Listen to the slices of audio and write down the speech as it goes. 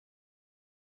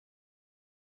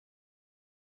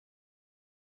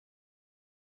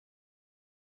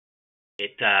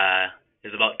It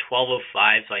is about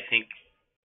 12:05, so I think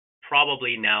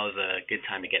probably now is a good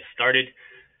time to get started.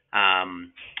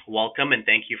 Welcome and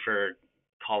thank you for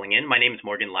calling in. My name is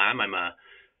Morgan Lam. I'm a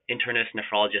internist,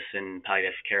 nephrologist, and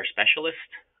palliative care specialist.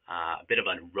 A bit of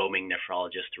a roaming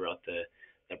nephrologist throughout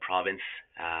the province,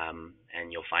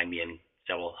 and you'll find me in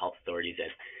several health authorities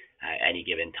at any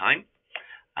given time.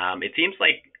 It seems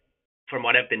like, from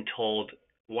what I've been told,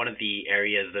 one of the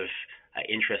areas of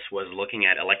interest was looking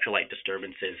at electrolyte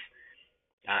disturbances.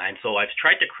 And so I've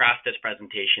tried to craft this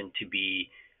presentation to be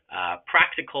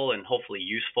practical and hopefully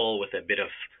useful with a bit of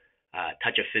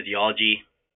touch of physiology.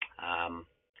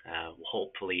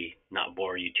 Hopefully not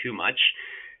bore you too much.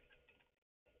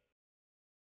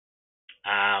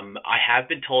 I have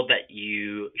been told that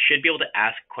you should be able to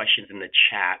ask questions in the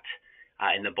chat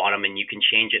in the bottom, and you can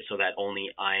change it so that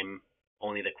only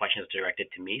the question is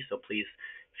directed to me. So please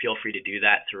feel free to do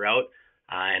that throughout,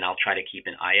 and I'll try to keep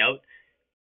an eye out.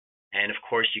 And of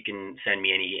course, you can send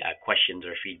me any questions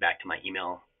or feedback to my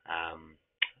email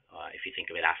if you think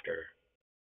of it after.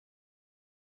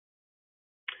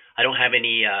 I don't have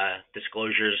any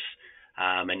disclosures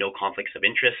and no conflicts of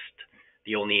interest.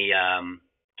 The only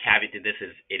caveat to this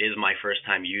is it is my first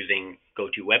time using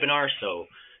GoToWebinar, so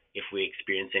if we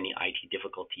experience any IT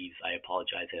difficulties, I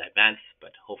apologize in advance,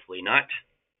 but hopefully not.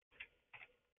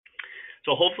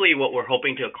 So hopefully what we're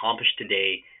hoping to accomplish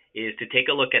today is to take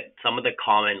a look at some of the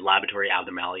common laboratory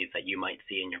abnormalities that you might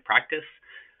see in your practice,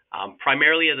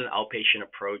 primarily as an outpatient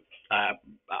approach,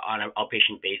 on an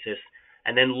outpatient basis,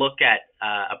 and then look at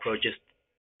approaches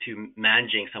to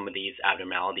managing some of these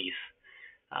abnormalities.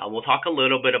 We'll talk a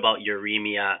little bit about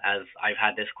uremia, as I've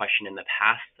had this question in the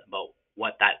past about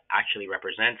what that actually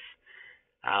represents,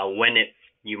 when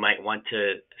you might want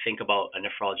to think about a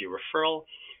nephrology referral.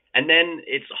 And then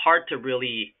it's hard to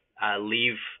really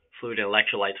leave fluid and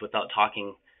electrolytes without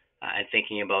talking and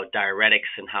thinking about diuretics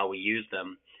and how we use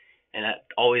them. And that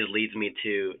always leads me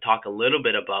to talk a little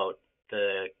bit about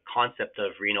the concept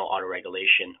of renal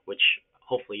autoregulation, which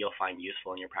hopefully you'll find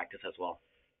useful in your practice as well.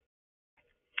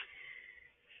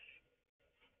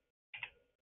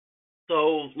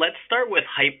 So let's start with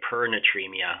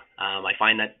hypernatremia. I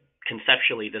find that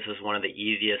conceptually this is one of the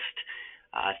easiest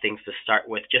things to start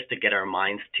with, just to get our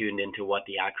minds tuned into what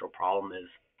the actual problem is.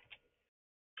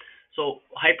 So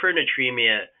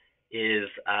hypernatremia is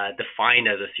defined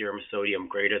as a serum sodium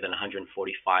greater than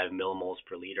 145 millimoles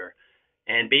per liter.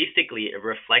 And basically it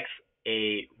reflects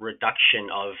a reduction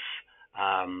of,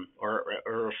 or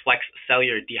reflects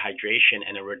cellular dehydration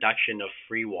and a reduction of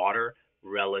free water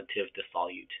relative to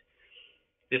solute.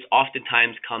 This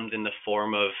oftentimes comes in the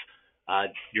form of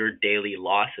your daily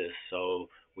losses. So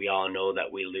we all know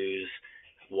that we lose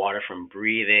water from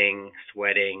breathing,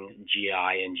 sweating,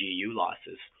 GI, and GU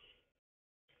losses.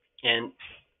 And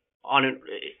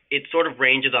it sort of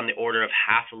ranges on the order of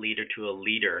half a liter to a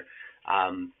liter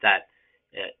that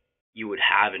you would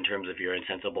have in terms of your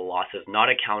insensible losses, not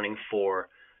accounting for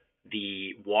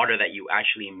the water that you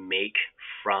actually make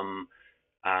from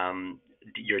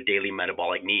your daily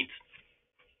metabolic needs.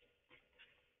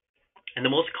 And the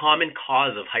most common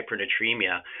cause of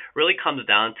hypernatremia really comes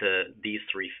down to these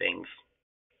three things,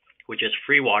 which is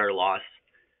free water loss,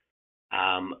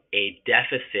 a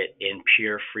deficit in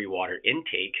pure free water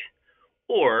intake,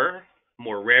 or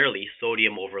more rarely,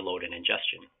 sodium overload and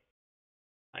ingestion.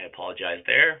 I apologize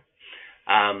there.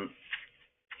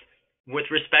 With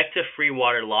respect to free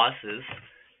water losses,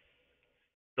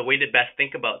 the way to best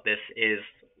think about this is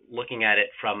looking at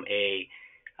it from a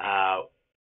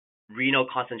renal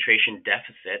concentration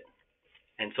deficit.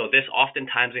 And so this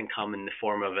oftentimes can come in the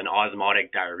form of an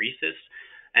osmotic diuresis.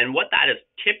 And what that is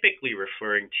typically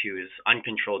referring to is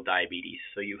uncontrolled diabetes.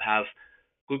 So you have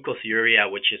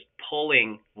glucosuria, which is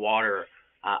pulling water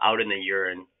out in the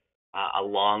urine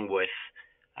along with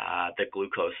the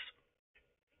glucose.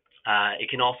 It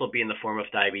can also be in the form of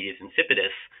diabetes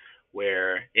insipidus,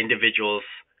 where individuals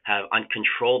have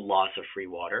uncontrolled loss of free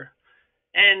water.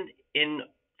 And in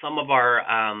some of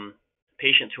our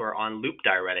patients who are on loop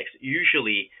diuretics,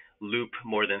 usually loop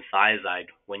more than thiazide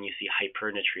when you see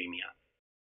hypernatremia.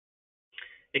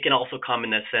 It can also come in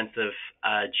the sense of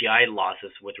GI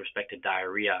losses with respect to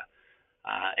diarrhea.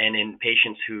 And in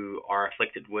patients who are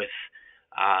afflicted with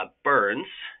burns,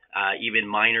 even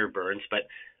minor burns, but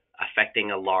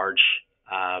affecting a large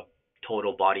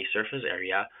total body surface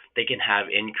area, they can have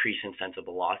increased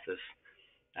insensible losses.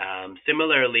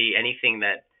 Similarly, anything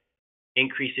that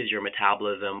increases your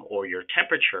metabolism or your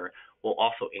temperature will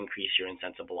also increase your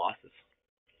insensible losses.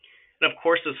 And of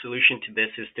course, the solution to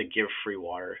this is to give free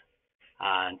water.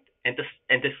 And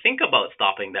to think about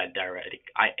stopping that diuretic.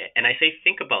 I say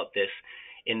think about this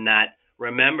in that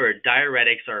remember,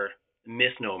 diuretics are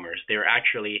misnomers. They're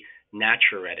actually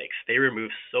natruretics. They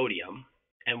remove sodium,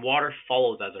 and water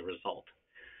follows as a result.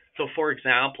 So, for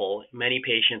example, many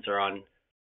patients are on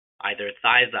either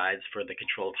thiazides for the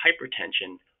control of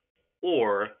hypertension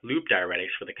or loop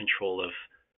diuretics for the control of,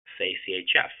 say,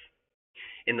 CHF.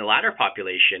 In the latter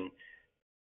population,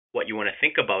 what you want to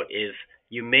think about is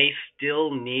you may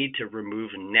still need to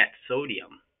remove net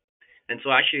sodium. And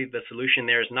so actually the solution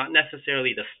there is not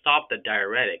necessarily to stop the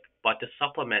diuretic, but to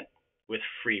supplement with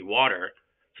free water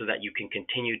so that you can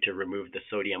continue to remove the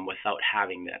sodium without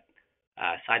having that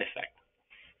side effect.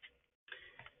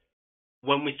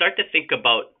 When we start to think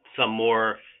about some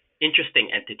more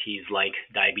interesting entities like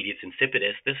diabetes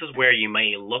insipidus, this is where you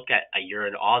may look at a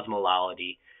urine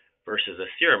osmolality versus a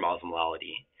serum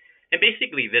osmolality. And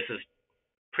basically this is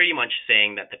pretty much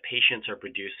saying that the patients are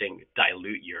producing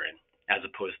dilute urine as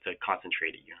opposed to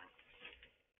concentrated urine.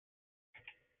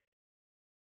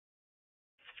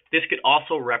 This could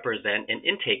also represent an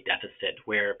intake deficit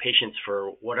where patients,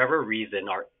 for whatever reason,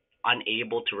 are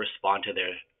unable to respond to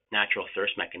their natural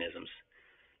thirst mechanisms.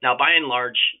 Now, by and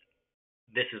large,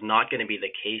 this is not going to be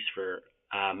the case for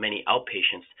many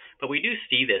outpatients, but we do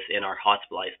see this in our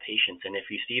hospitalized patients. And if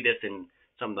you see this in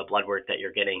some of the blood work that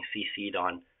you're getting CC'd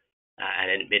on an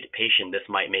admitted patient, this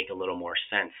might make a little more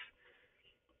sense.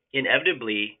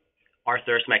 Inevitably, our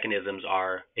thirst mechanisms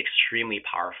are extremely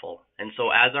powerful. And so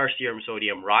as our serum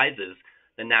sodium rises,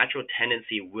 the natural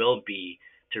tendency will be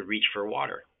to reach for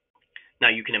water. Now,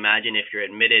 you can imagine if you're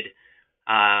admitted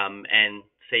and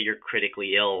say you're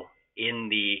critically ill in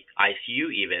the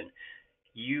ICU even,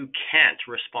 you can't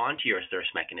respond to your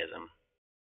thirst mechanism.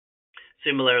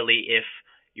 Similarly, if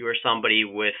you are somebody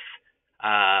with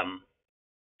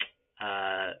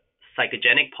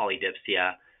psychogenic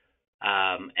polydipsia,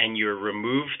 and you're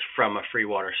removed from a free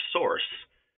water source,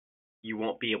 you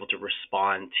won't be able to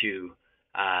respond to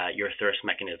your thirst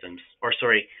mechanisms.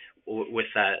 With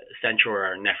central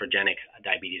or nephrogenic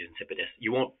diabetes insipidus,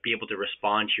 you won't be able to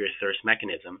respond to your thirst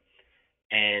mechanism,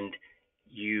 and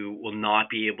you will not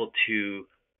be able to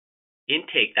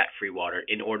intake that free water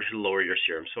in order to lower your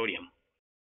serum sodium.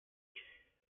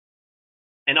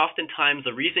 And oftentimes,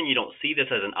 the reason you don't see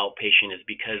this as an outpatient is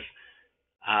because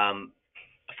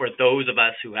for those of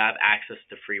us who have access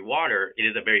to free water, it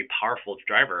is a very powerful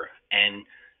driver, and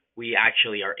we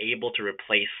actually are able to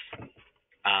replace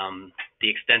the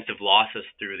extensive losses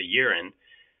through the urine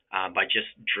by just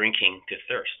drinking to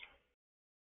thirst.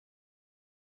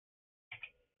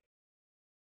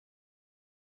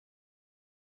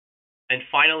 And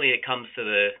finally, it comes to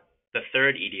the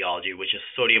third etiology, which is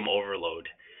sodium overload.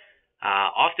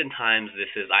 Oftentimes,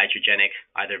 this is iatrogenic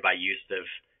either by use of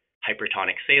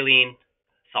hypertonic saline,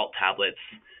 salt tablets.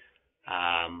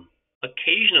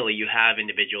 Occasionally, you have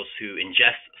individuals who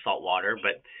ingest salt water,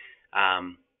 but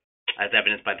as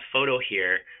evidenced by the photo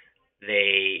here,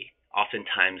 they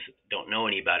oftentimes don't know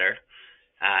any better.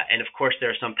 And of course, there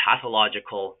are some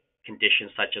pathological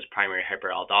conditions such as primary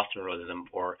hyperaldosteronism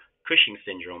or Cushing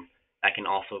syndrome that can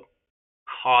also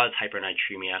cause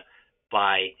hypernatremia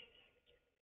by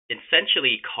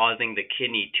essentially causing the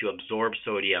kidney to absorb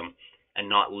sodium and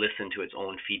not listen to its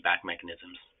own feedback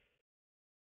mechanisms.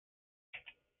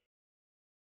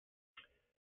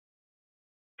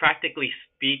 Practically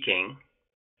speaking,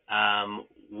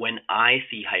 when I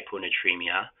see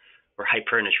hyponatremia, or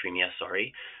hypernatremia,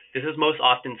 this is most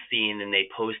often seen in a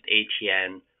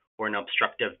post-ATN or an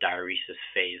obstructive diuresis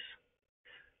phase.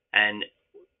 And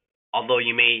although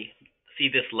you may see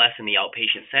this less in the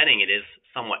outpatient setting, it is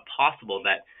somewhat possible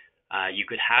that you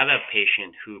could have a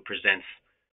patient who presents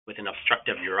with an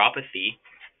obstructive uropathy,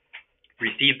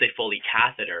 receives a Foley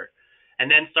catheter,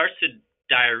 and then starts to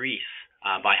diurese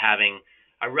by having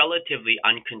a relatively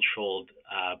uncontrolled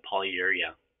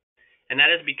polyuria. And that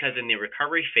is because in the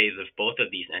recovery phase of both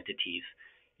of these entities,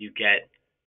 you get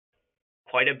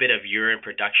quite a bit of urine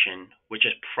production, which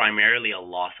is primarily a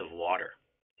loss of water.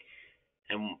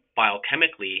 And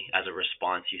biochemically, as a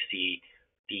response, you see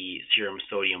the serum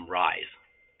sodium rise.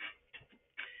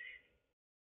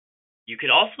 You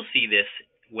could also see this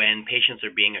when patients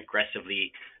are being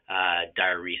aggressively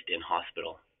diuresed in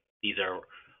hospital. These are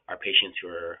patients who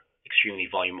are extremely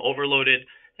volume overloaded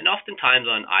and oftentimes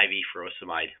on IV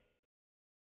furosemide.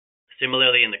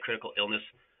 Similarly, in the critical illness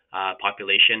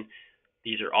population,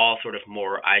 these are all sort of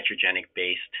more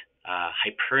iatrogenic-based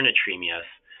hypernatremias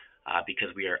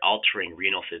because we are altering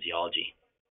renal physiology.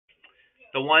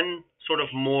 The one sort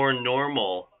of more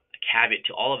normal caveat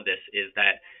to all of this is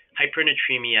that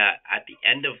hypernatremia at the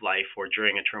end of life or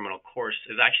during a terminal course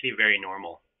is actually very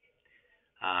normal.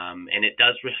 And it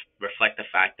does reflect the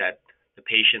fact that the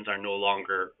patients are no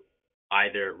longer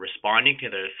either responding to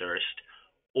their thirst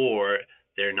or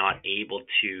they're not able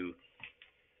to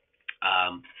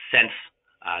sense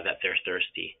that they're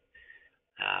thirsty.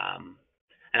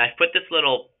 And I've put this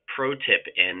little pro tip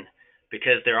in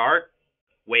because there are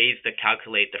ways to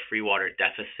calculate the free water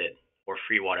deficit or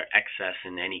free water excess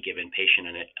in any given patient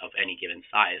of any given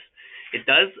size. It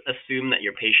does assume that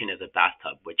your patient is a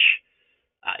bathtub, which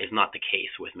is not the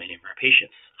case with many of our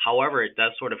patients. However, it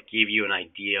does sort of give you an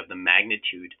idea of the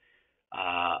magnitude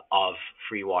of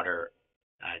free water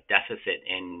deficit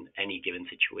in any given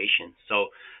situation.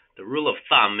 So the rule of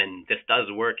thumb, and this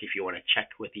does work if you want to check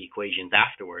with the equations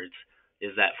afterwards,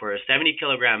 is that for a 70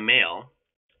 kilogram male,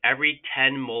 every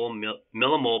 10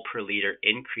 millimole per liter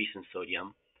increase in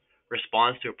sodium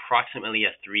responds to approximately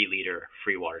a 3 liter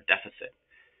free water deficit.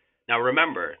 Now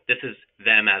remember, this is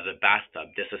them as a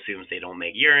bathtub. This assumes they don't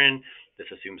make urine.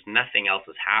 This assumes nothing else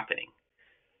is happening.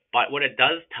 But what it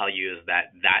does tell you is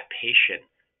that that patient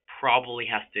probably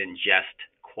has to ingest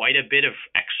quite a bit of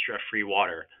extra free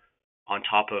water on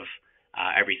top of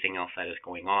everything else that is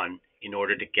going on in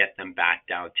order to get them back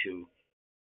down to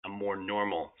a more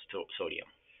normal sodium.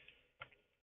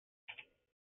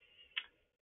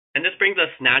 And this brings us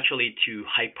naturally to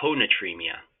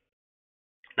hyponatremia,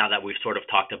 now that we've sort of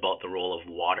talked about the role of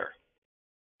water.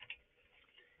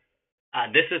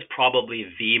 This is probably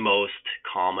the most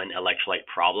common electrolyte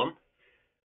problem.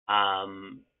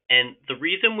 And the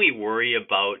reason we worry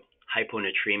about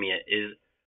hyponatremia is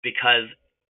because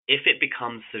if it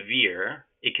becomes severe,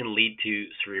 it can lead to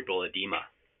cerebral edema.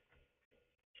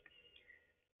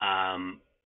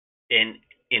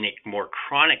 In a more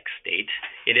chronic state,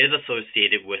 it is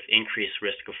associated with increased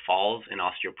risk of falls and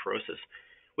osteoporosis,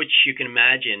 which you can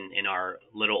imagine in our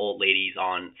little old ladies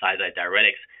on thiazide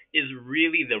diuretics is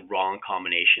really the wrong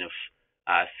combination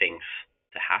of things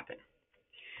to happen.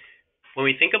 When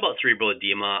we think about cerebral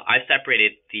edema, I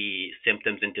separated the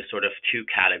symptoms into sort of two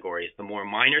categories. The more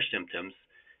minor symptoms,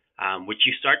 which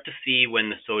you start to see when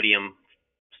the sodium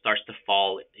starts to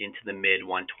fall into the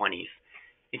mid-120s.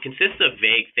 It consists of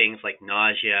vague things like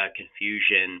nausea,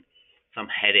 confusion, some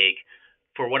headache.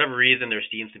 For whatever reason, there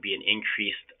seems to be an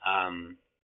increased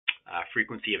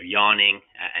frequency of yawning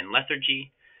and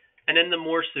lethargy. And then the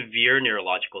more severe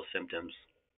neurological symptoms,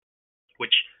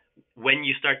 which when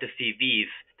you start to see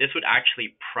these, this would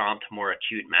actually prompt more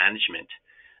acute management.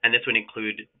 And this would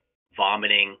include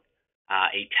vomiting,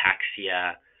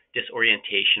 ataxia,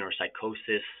 disorientation or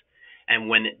psychosis, and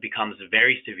when it becomes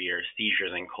very severe,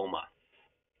 seizures and coma.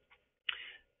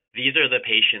 These are the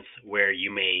patients where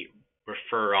you may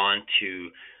refer on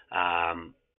to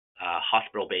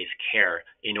hospital-based care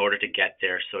in order to get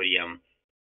their sodium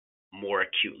more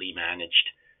acutely managed.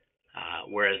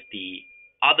 Whereas the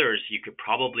others you could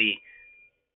probably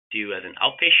do as an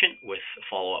outpatient with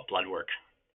follow-up blood work.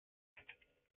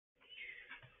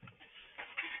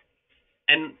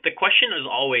 And the question is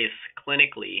always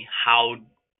clinically, how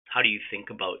do you think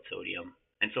about sodium?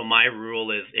 And so my rule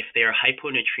is if they are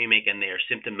hyponatremic and they are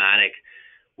symptomatic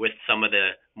with some of the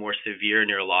more severe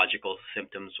neurological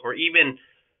symptoms, or even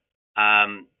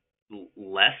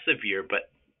less severe but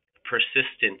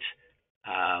persistent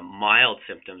mild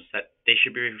symptoms, that they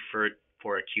should be referred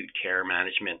for acute care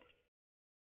management.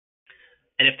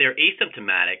 And if they're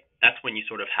asymptomatic, that's when you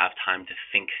sort of have time to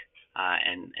think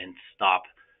and stop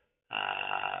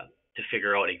to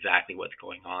figure out exactly what's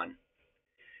going on.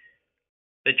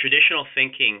 The traditional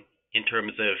thinking in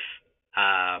terms of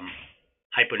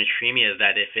hyponatremia is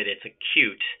that if it is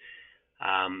acute,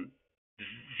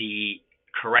 the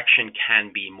correction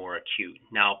can be more acute.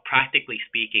 Now, practically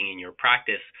speaking, in your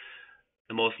practice,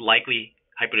 the most likely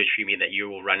hyponatremia that you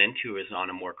will run into is on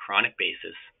a more chronic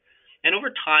basis. And over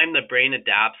time, the brain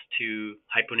adapts to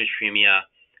hyponatremia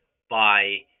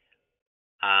by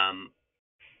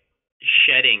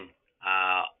shedding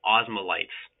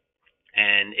osmolytes.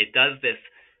 And it does this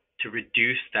to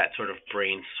reduce that sort of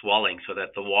brain swelling so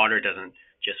that the water doesn't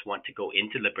just want to go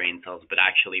into the brain cells, but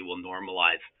actually will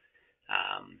normalize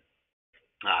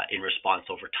in response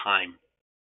over time.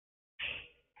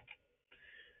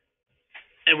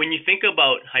 And when you think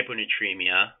about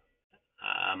hyponatremia,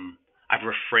 I've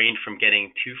refrained from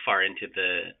getting too far into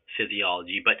the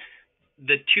physiology, but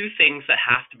the two things that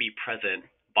have to be present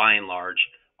by and large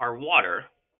are water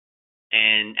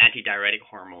and antidiuretic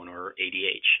hormone, or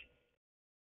ADH.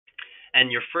 And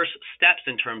your first steps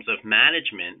in terms of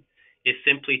management is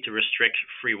simply to restrict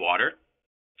free water.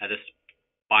 That is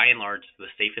by and large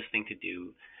the safest thing to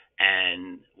do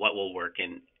and what will work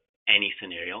in any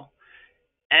scenario.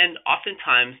 And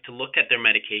oftentimes to look at their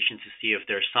medications to see if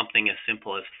there's something as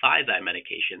simple as thiazide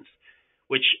medications,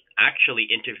 which actually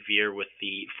interfere with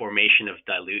the formation of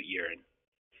dilute urine.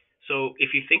 So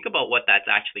if you think about what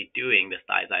that's actually doing, this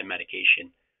thiazide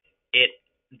medication, it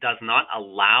does not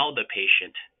allow the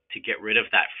patient to get rid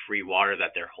of that free water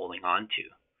that they're holding on to,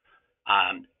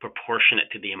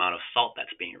 proportionate to the amount of salt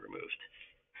that's being removed.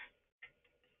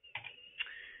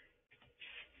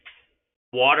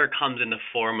 Water comes in the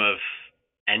form of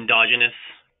endogenous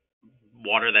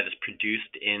water that is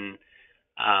produced in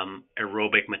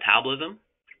aerobic metabolism,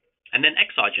 and then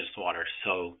exogenous water,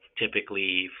 so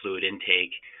typically fluid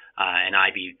intake and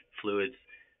IV fluids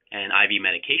and IV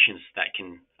medications that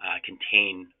can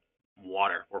contain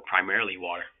water, or primarily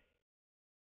water.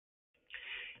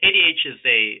 ADH is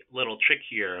a little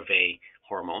trickier of a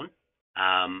hormone.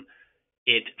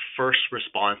 It first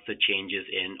responds to changes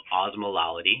in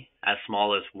osmolality as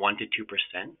small as 1 to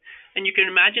 2%. And you can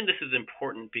imagine this is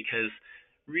important because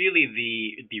really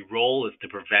the role is to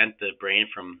prevent the brain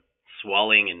from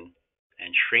swelling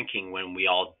and shrinking when we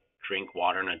all drink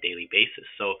water on a daily basis.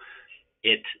 So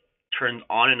it turns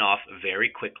on and off very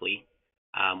quickly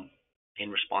in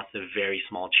response to very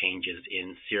small changes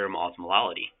in serum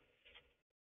osmolality.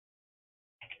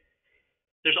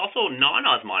 There's also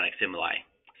non-osmotic stimuli.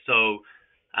 So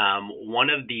one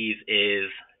of these is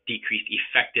decreased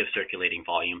effective circulating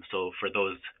volume. So for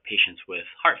those patients with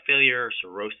heart failure,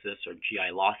 cirrhosis, or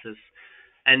GI losses,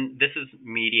 and this is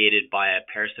mediated by a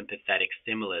parasympathetic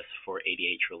stimulus for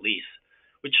ADH release,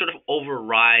 which sort of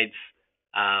overrides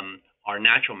our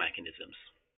natural mechanisms.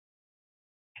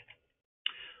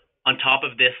 On top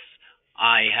of this,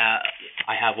 I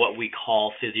have what we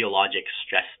call physiologic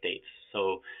stress states.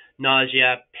 So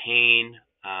nausea, pain,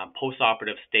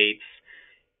 postoperative states,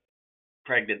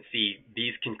 pregnancy,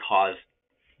 these can cause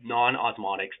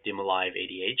non-osmotic stimuli of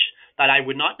ADH that I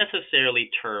would not necessarily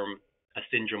term a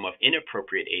syndrome of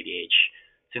inappropriate ADH,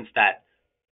 since that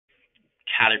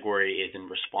category is in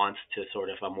response to sort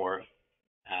of a more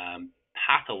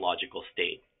pathological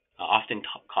state, often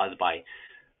caused by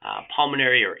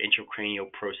pulmonary or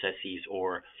intracranial processes,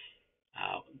 or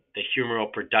the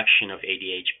humoral production of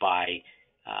ADH by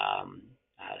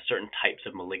certain types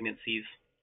of malignancies.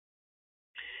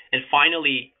 And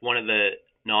finally, one of the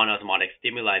non-osmotic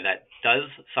stimuli that does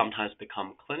sometimes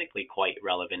become clinically quite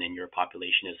relevant in your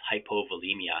population is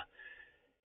hypovolemia.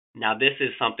 Now, this is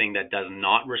something that does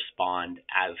not respond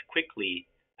as quickly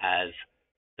as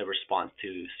the response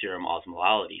to serum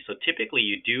osmolality. So typically,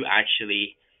 you do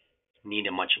actually need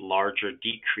a much larger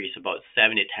decrease, about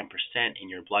 7 to 10% in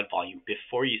your blood volume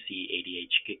before you see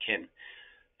ADH kick in.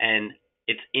 And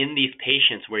it's in these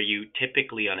patients where you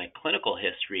typically, on a clinical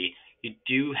history, you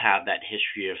do have that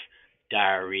history of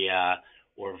diarrhea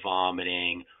or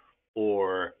vomiting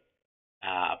or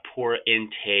poor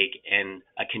intake and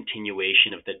a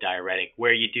continuation of the diuretic,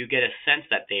 where you do get a sense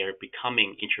that they are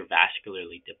becoming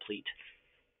intravascularly deplete.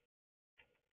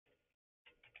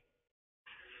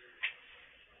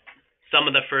 Some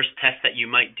of the first tests that you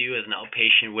might do as an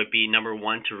outpatient would be, number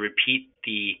one, to repeat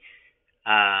the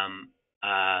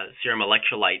serum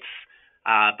electrolytes,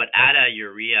 but add a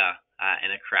urea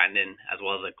and a creatinine as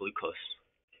well as a glucose.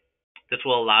 This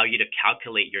will allow you to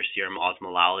calculate your serum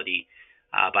osmolality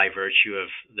by virtue of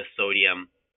the sodium,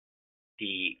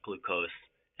 the glucose,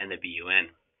 and the BUN.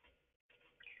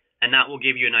 And that will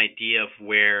give you an idea of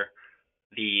where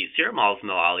the serum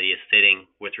osmolality is sitting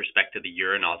with respect to the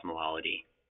urine osmolality.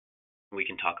 We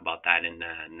can talk about that in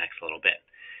the next little bit.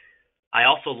 I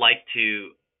also like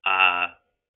to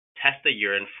test the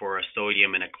urine for a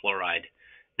sodium and a chloride.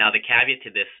 Now, the caveat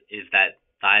to this is that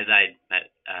thiazide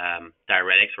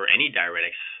diuretics, or any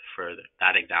diuretics for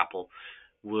that example,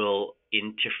 will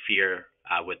interfere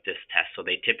with this test. So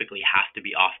they typically have to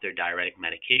be off their diuretic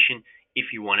medication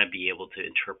if you want to be able to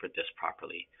interpret this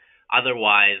properly.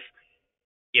 Otherwise,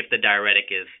 if the diuretic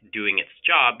is doing its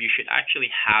job, you should actually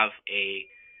have a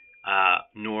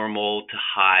normal to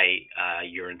high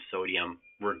urine sodium,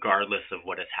 regardless of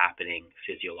what is happening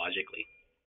physiologically.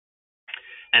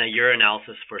 And a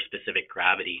urinalysis for specific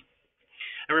gravity.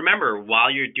 And remember,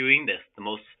 while you're doing this,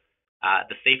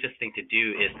 the safest thing to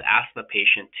do is to ask the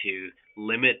patient to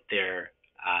limit their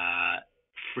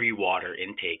free water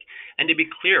intake. And to be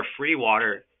clear, free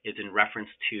water is in reference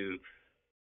to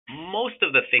most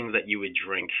of the things that you would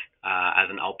drink as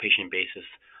an outpatient basis,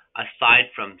 aside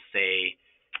from, say,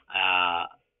 a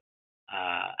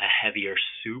heavier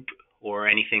soup or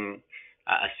anything,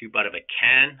 a soup out of a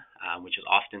can, which is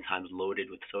oftentimes loaded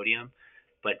with sodium.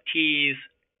 But teas,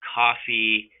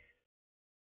 coffee,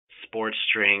 sports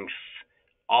drinks,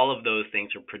 all of those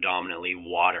things are predominantly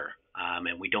water,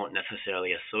 and we don't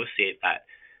necessarily associate that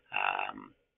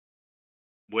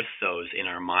with those in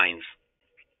our minds.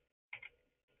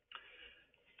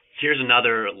 Here's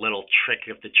another little trick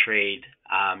of the trade.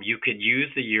 You could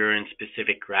use the urine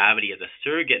specific gravity as a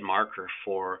surrogate marker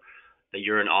for the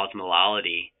urine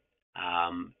osmolality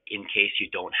in case you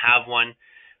don't have one.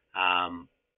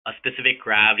 A specific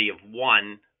gravity of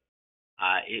 1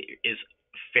 is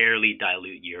fairly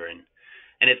dilute urine.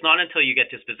 And it's not until you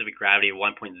get to a specific gravity of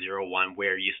 1.01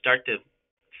 where you start to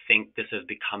think this is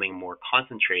becoming more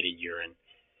concentrated urine.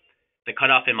 The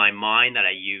cutoff in my mind that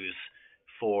I use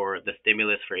for the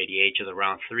stimulus for ADH is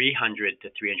around 300 to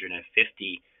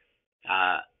 350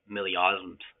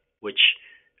 milliosmoles, which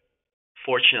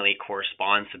fortunately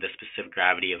corresponds to the specific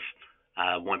gravity of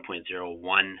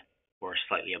 1.01 or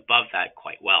slightly above that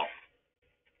quite well.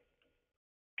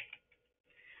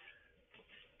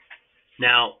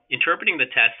 Now, interpreting the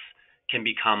tests can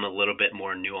become a little bit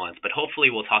more nuanced, but hopefully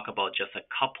we'll talk about just a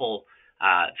couple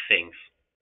things.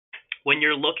 When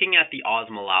you're looking at the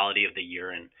osmolality of the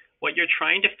urine, what you're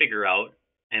trying to figure out,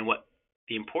 and what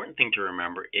the important thing to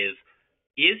remember is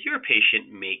your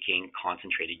patient making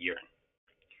concentrated urine?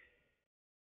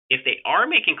 If they are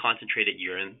making concentrated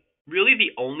urine, really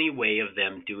the only way of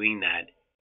them doing that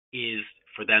is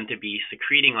for them to be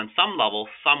secreting on some level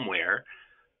somewhere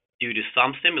due to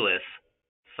some stimulus,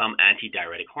 some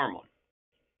antidiuretic hormone.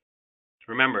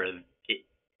 Remember,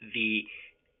 the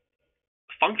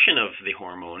function of the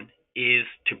hormone is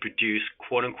to produce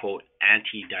quote-unquote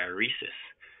antidiuresis.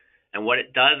 And what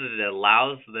it does is it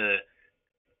allows the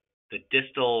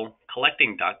distal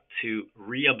collecting duct to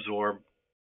reabsorb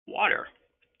water,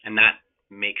 and that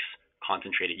makes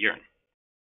concentrated urine.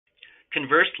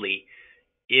 Conversely,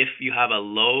 if you have a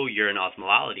low urine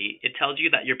osmolality, it tells you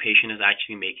that your patient is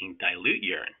actually making dilute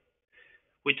urine,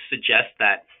 which suggests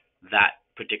that that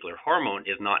particular hormone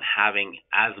is not having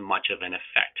as much of an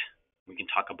effect. We can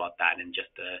talk about that in just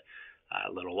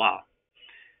a little while.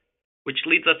 Which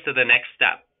leads us to the next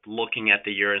step, looking at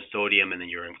the urine sodium and the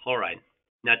urine chloride.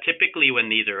 Now, typically when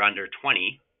these are under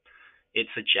 20, it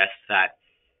suggests that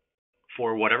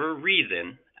for whatever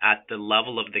reason, at the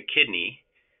level of the kidney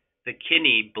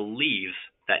believes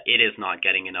that it is not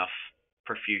getting enough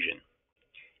perfusion.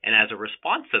 And as a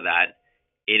response to that,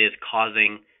 it is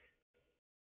causing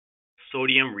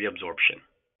sodium reabsorption.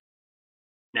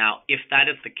 Now, if that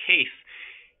is the case,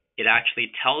 it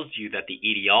actually tells you that the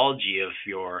etiology of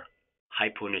your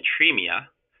hyponatremia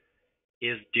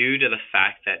is due to the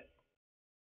fact that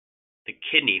the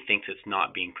kidney thinks it's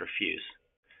not being perfused.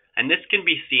 And this can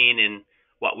be seen in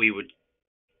what we would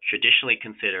traditionally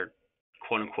consider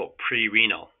quote-unquote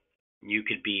pre-renal. You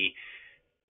could be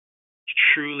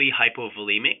truly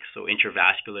hypovolemic, so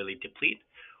intravascularly deplete,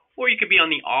 or you could be on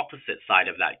the opposite side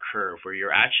of that curve where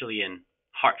you're actually in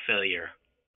heart failure,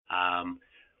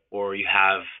 or you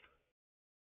have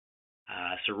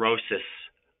cirrhosis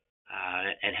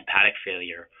and hepatic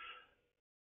failure,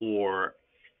 or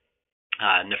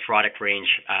nephrotic range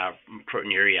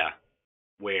proteinuria,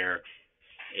 where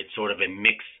it's sort of a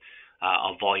mix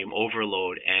of volume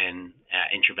overload and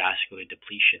intravascular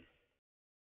depletion.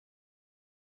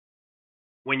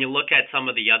 When you look at some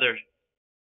of the other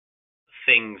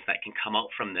things that can come out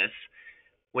from this,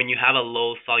 when you have a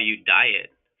low solute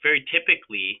diet, very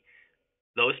typically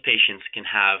those patients can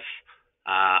have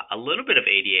a little bit of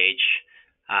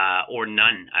ADH or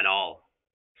none at all.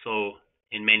 So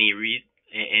in many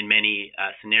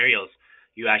scenarios,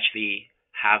 you actually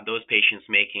have those patients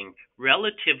making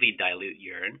relatively dilute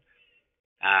urine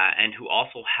and who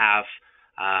also have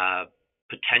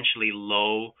potentially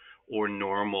low or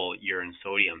normal urine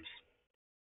sodiums.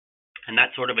 And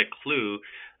that's sort of a clue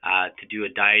to do a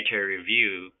dietary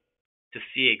review to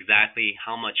see exactly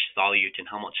how much solute and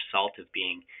how much salt is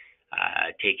being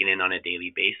taken in on a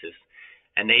daily basis.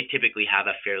 And they typically have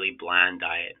a fairly bland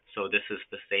diet. So this is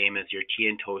the same as your tea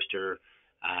and toaster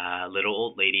little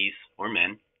old ladies or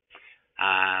men,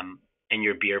 and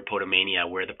your beer potomania,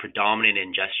 where the predominant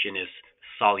ingestion is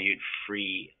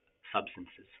solute-free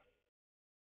substances.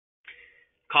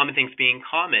 Common things being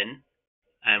common,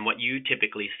 and what you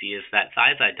typically see is that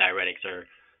thiazide diuretics are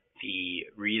the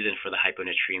reason for the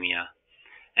hyponatremia.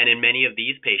 And in many of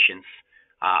these patients,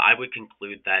 I would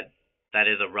conclude that that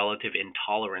is a relative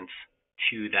intolerance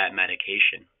to that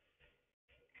medication.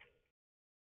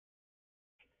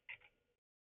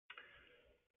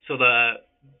 So the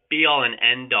be-all and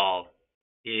end-all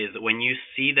is when you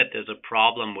see that there's a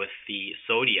problem with the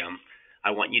sodium,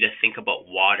 I want you to think about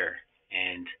water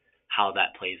and how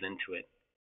that plays into it.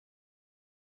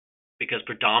 Because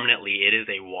predominantly it is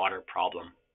a water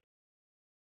problem.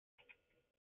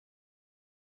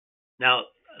 Now,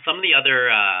 some of the other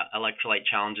electrolyte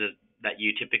challenges that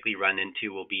you typically run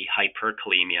into will be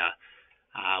hyperkalemia,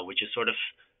 which is sort of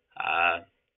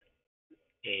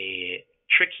a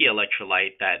tricky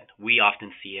electrolyte that we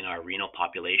often see in our renal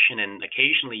population, and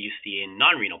occasionally you see in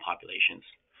non-renal populations.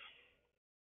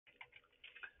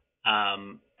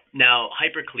 Now,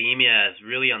 hyperkalemia is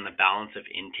really on the balance of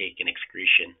intake and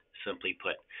excretion, simply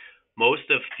put.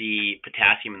 Most of the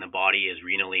potassium in the body is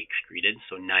renally excreted,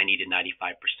 so 90 to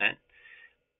 95%.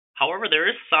 However, there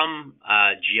is some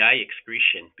GI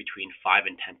excretion between 5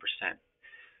 and 10%.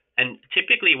 And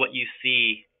typically what you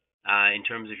see in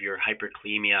terms of your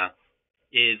hyperkalemia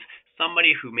is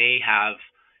somebody who may have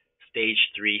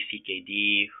stage 3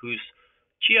 CKD, whose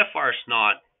GFR is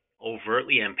not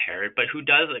overtly impaired, but who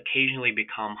does occasionally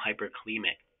become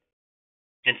hyperkalemic.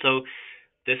 And so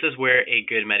this is where a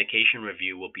good medication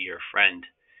review will be your friend.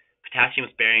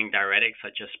 Potassium-sparing diuretics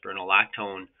such as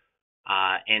spironolactone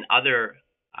and other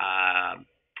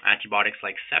antibiotics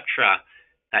like Septra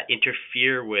that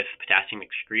interfere with potassium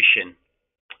excretion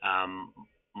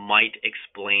might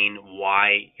explain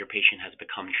why your patient has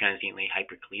become transiently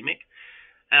hyperkalemic.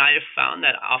 And I have found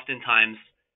that oftentimes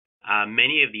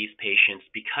many of these patients,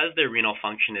 because their renal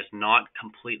function is not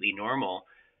completely normal,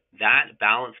 that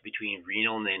balance between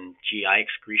renal and GI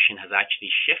excretion has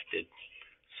actually shifted.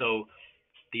 So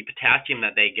the potassium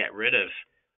that they get rid of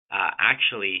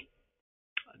actually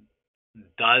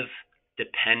does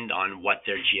depend on what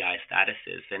their GI status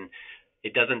is. And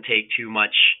it doesn't take too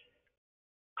much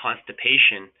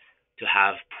constipation to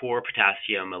have poor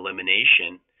potassium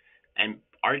elimination and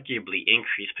arguably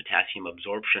increased potassium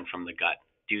absorption from the gut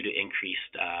due to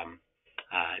increased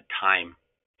time.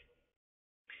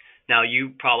 Now, you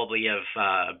probably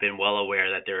have been well aware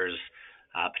that there's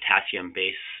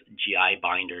potassium-based GI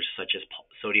binders such as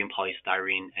sodium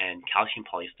polystyrene and calcium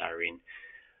polystyrene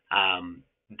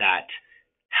that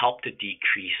help to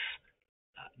decrease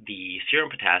the serum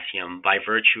potassium by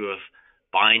virtue of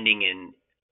binding and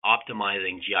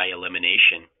optimizing GI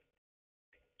elimination.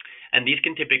 And these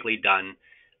can typically be done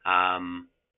as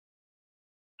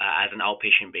an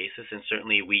outpatient basis, and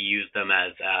certainly we use them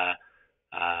as a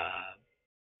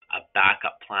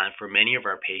backup plan for many of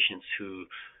our patients who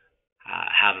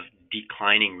have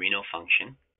declining renal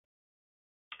function.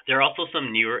 There are also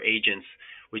some newer agents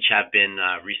which have been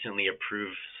recently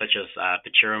approved, such as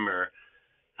Hypernatremia,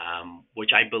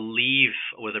 which I believe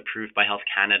was approved by Health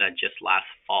Canada just last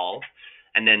fall,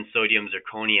 and then sodium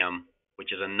zirconium,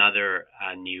 which is another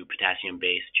new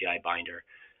potassium-based GI binder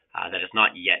that is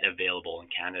not yet available in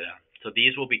Canada. So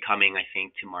these will be coming, I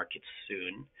think, to market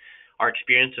soon. Our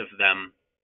experience with them,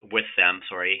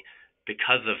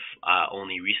 because of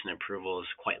only recent approval, is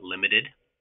quite limited,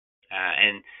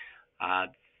 and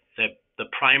the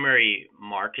primary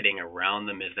marketing around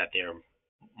them is that they are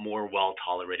more well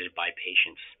tolerated by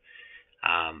patients.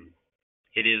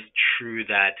 It is true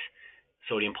that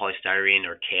sodium polystyrene,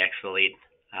 or K-Electrolyte,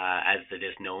 as it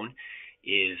is known,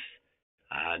 is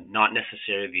not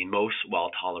necessarily the most well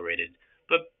tolerated,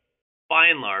 but by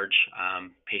and large,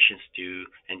 patients do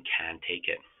and can take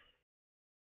it.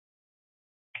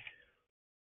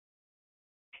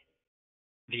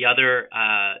 The other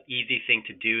easy thing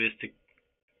to do is to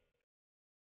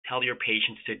tell your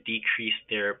patients to decrease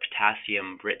their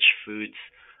potassium-rich foods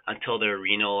until their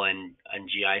renal and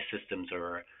GI systems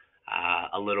are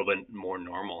a little bit more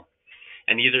normal.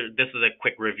 And this is a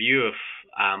quick review of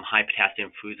high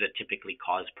potassium foods that typically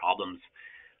cause problems.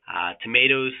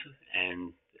 Tomatoes,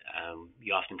 and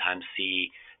you oftentimes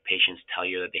see patients tell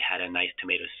you that they had a nice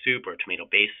tomato soup or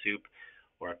tomato-based soup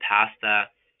or a pasta.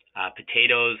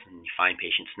 Potatoes, and you find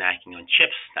patients snacking on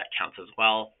chips, that counts as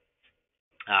well.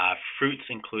 Fruits,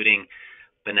 including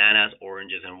bananas,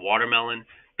 oranges, and watermelon.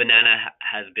 Banana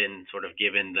has been sort of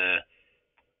given the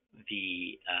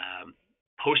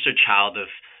poster child of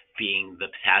being the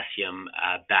potassium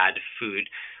bad food,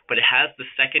 but it has the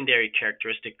secondary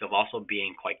characteristic of also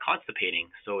being quite constipating.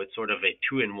 So it's sort of a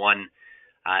two-in-one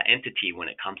entity when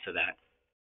it comes to that.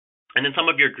 And then some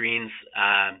of your greens,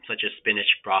 such as spinach,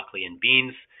 broccoli, and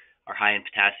beans, are high in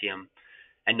potassium.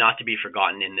 And not to be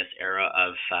forgotten in this era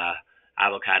of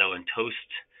avocado and toast,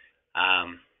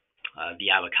 the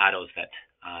avocados that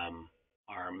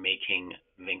are making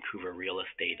Vancouver real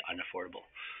estate unaffordable.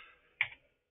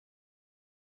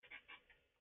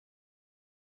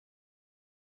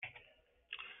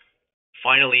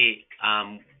 Finally,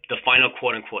 the final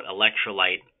quote-unquote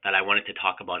electrolyte that I wanted to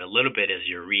talk about a little bit is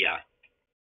urea.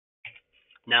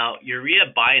 Now,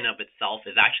 urea by and of itself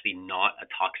is actually not a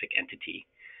toxic entity,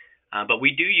 but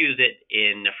we do use it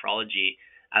in nephrology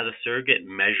as a surrogate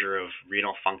measure of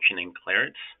renal function and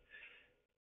clearance.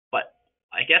 But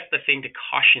I guess the thing to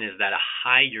caution is that a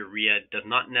high urea does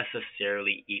not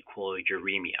necessarily equal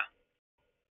uremia.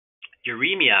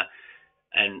 Uremia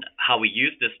And how we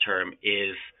use this term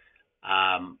is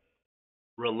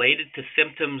related to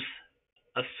symptoms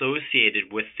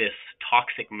associated with this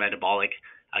toxic metabolic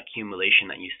accumulation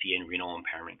that you see in renal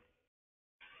impairment.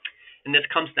 And this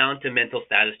comes down to mental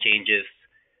status changes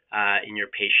in your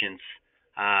patients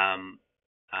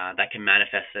that can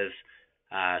manifest as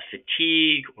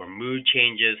fatigue or mood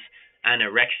changes,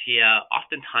 anorexia.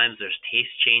 Oftentimes there's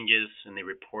taste changes and they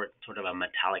report sort of a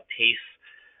metallic taste,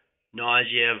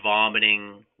 nausea,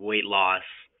 vomiting, weight loss,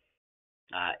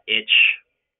 itch,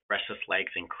 restless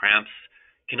legs, and cramps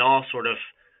can all sort of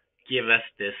give us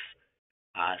this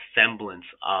semblance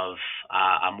of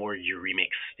a more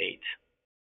uremic state.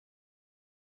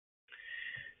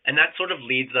 And that sort of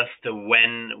leads us to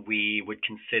when we would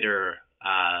consider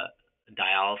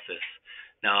dialysis.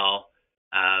 Now,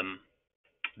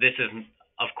 this is,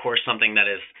 of course, something that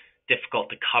is difficult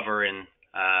to cover in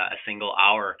a single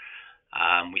hour.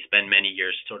 We spend many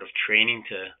years sort of training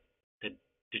to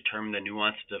determine the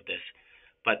nuances of this.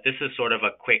 But this is sort of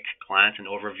a quick glance and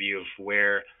overview of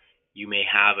where you may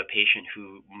have a patient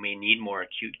who may need more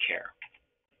acute care.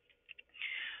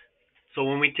 So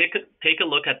when we take a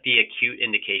look at the acute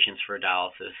indications for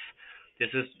dialysis, this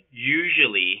is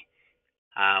usually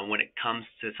when it comes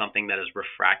to something that is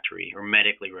refractory or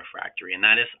medically refractory. And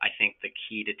that is, I think, the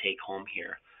key to take home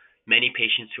here. Many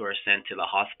patients who are sent to the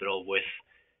hospital with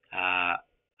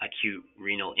acute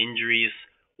renal injuries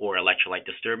or electrolyte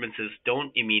disturbances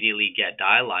don't immediately get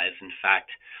dialyzed. In fact,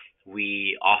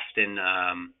 we often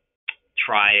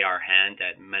try our hand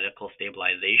at medical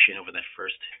stabilization over the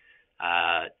first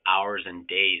hours and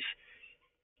days.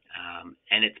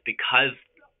 And it's because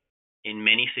in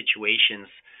many situations,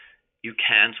 you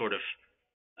can sort of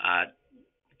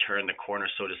turn the corner,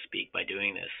 so to speak, by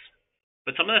doing this.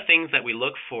 But some of the things that we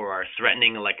look for are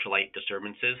threatening electrolyte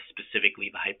disturbances,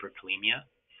 specifically the hyperkalemia,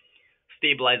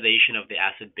 stabilization of the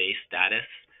acid-base status,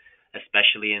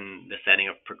 especially in the setting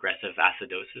of progressive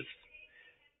acidosis,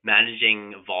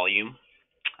 managing volume,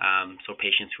 so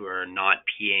patients who are not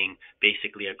peeing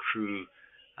basically accrue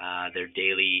their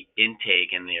daily intake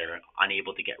and they're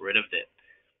unable to get rid of it.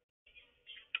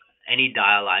 Any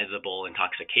dialyzable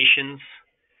intoxications,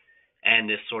 and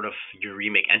this sort of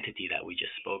uremic entity that we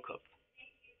just spoke of.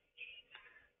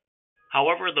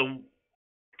 However, the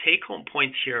take-home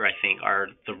points here, I think, are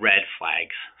the red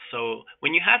flags. So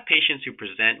when you have patients who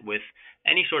present with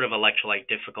any sort of electrolyte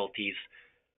difficulties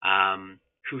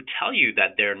who tell you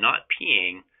that they're not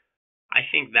peeing, I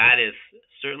think that is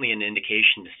certainly an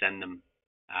indication to send them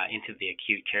into the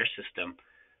acute care system,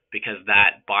 because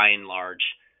that, by and large,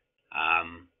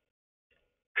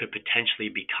 could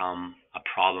potentially become a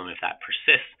problem if that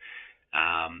persists.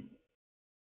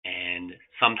 And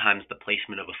sometimes the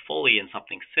placement of a Foley in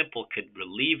something simple could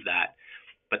relieve that,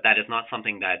 but that is not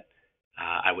something that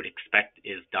I would expect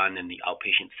is done in the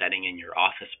outpatient setting in your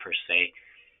office per se.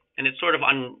 And it's sort of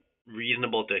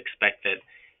unreasonable to expect that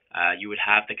you would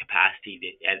have the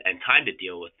capacity and time to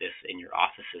deal with this in your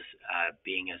offices,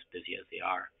 being as busy as they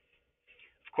are.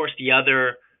 Of course, the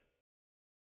other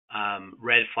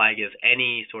red flag is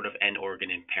any sort of end organ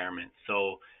impairment.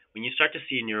 So when you start to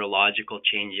see neurological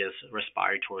changes,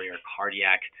 respiratory or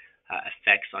cardiac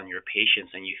effects on your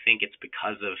patients, and you think it's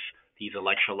because of these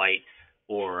electrolyte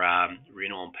or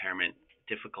renal impairment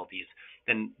difficulties,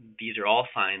 then these are all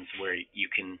signs where you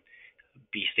can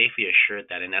be safely assured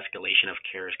that an escalation of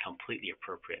care is completely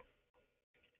appropriate.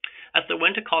 As to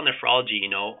when to call nephrology,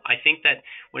 I think that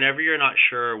whenever you're not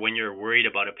sure, when you're worried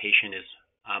about a patient is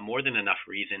more than enough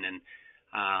reason. And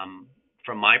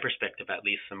from my perspective, at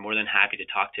least, I'm more than happy to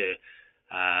talk to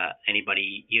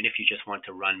anybody, even if you just want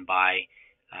to run by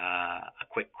a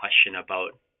quick question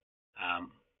about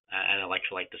an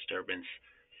electrolyte disturbance,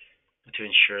 to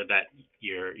ensure that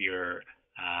your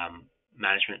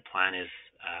management plan is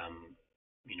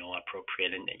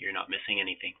appropriate and that you're not missing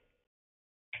anything.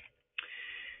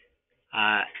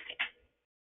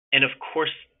 And of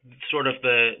course, sort of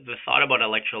the thought about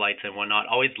electrolytes and whatnot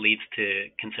always leads to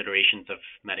considerations of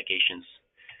medications.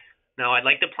 Now, I'd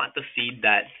like to plant the seed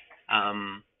that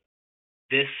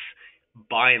this,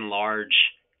 by and large,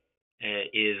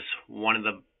 is one of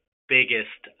the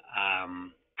biggest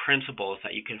principles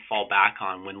that you can fall back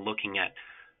on when looking at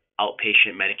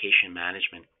outpatient medication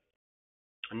management.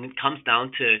 And it comes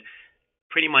down to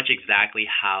pretty much exactly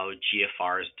how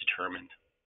GFR is determined,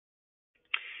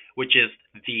 which is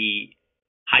the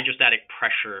hydrostatic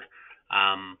pressure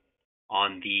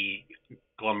on the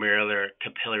glomerular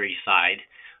capillary side.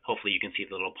 Hopefully you can see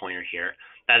the little pointer here.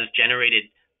 That is generated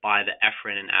by the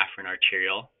efferent and afferent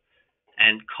arteriole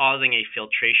and causing a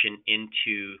filtration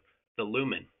into the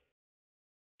lumen.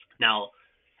 Now,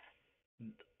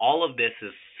 all of this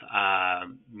is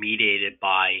mediated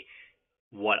by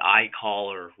what I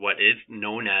call, or what is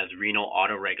known as, renal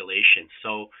autoregulation.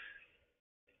 So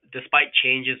despite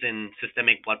changes in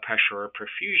systemic blood pressure or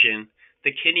perfusion,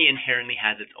 the kidney inherently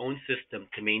has its own system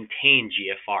to maintain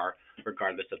GFR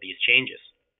regardless of these changes.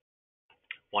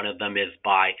 One of them is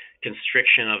by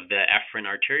constriction of the efferent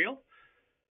arteriole,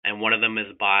 and one of them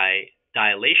is by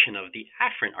dilation of the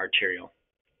afferent arteriole.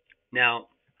 Now,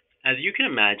 as you can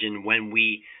imagine, when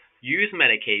we use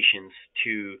medications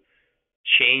to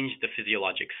change the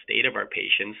physiologic state of our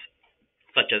patients,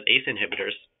 such as ACE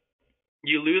inhibitors,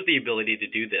 you lose the ability to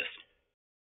do this.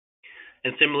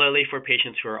 And similarly, for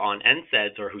patients who are on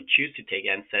NSAIDs or who choose to take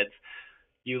NSAIDs,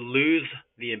 you lose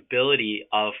the ability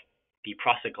of the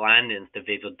prostaglandins to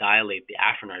vasodilate the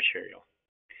afferent arteriole.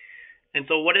 And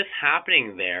so what is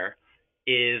happening there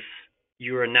is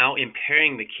you are now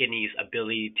impairing the kidney's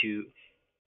ability to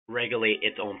regulate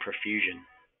its own perfusion.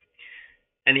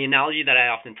 And the analogy that I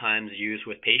oftentimes use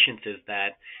with patients is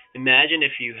that imagine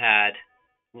if you had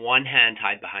one hand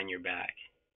tied behind your back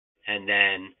and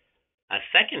then a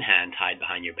second hand tied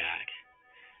behind your back,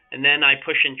 and then I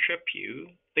push and trip you.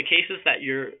 The cases that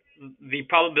the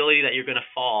probability that you're going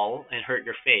to fall and hurt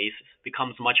your face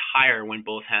becomes much higher when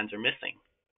both hands are missing.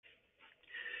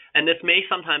 And this may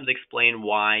sometimes explain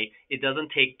why it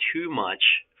doesn't take too much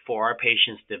for our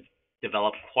patients to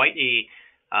develop quite a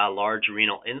large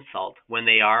renal insult when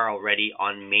they are already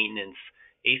on maintenance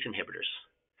ACE inhibitors.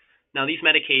 Now, these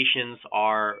medications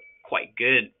are quite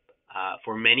good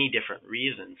for many different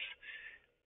reasons,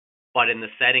 but in the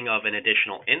setting of an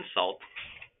additional insult,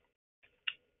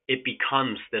 it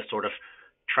becomes this sort of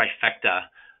trifecta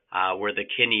where the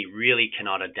kidney really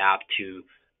cannot adapt to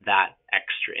that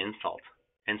extra insult.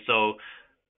 And so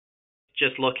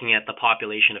just looking at the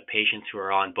population of patients who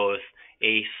are on both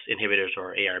ACE inhibitors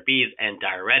or ARBs and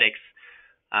diuretics,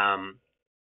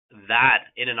 that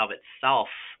in and of itself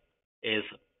is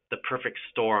the perfect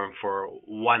storm for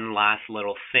one last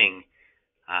little thing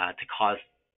to cause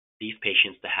these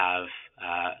patients to have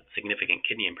significant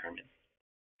kidney impairment.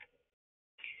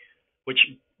 Which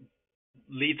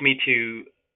leads me to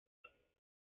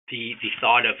the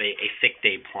thought of a sick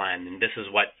day plan, and this is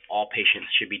what all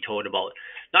patients should be told about,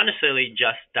 not necessarily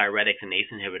just diuretics and ACE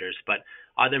inhibitors, but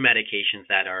other medications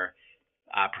that are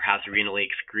perhaps renally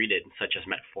excreted, such as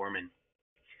metformin.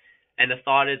 And the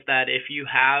thought is that if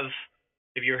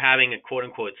you're having a quote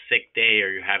unquote sick day,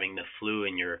 or you're having the flu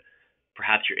and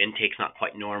perhaps your intake's not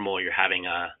quite normal, or you're having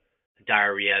a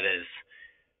diarrhea that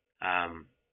is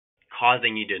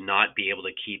causing you to not be able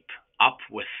to keep up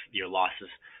with your losses,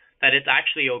 that it's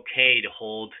actually okay to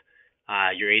hold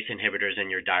your ACE inhibitors and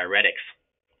your diuretics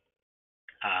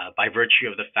by virtue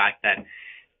of the fact that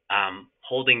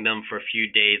holding them for a few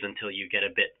days until you get a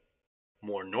bit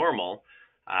more normal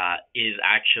is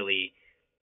actually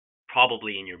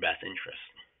probably in your best interest.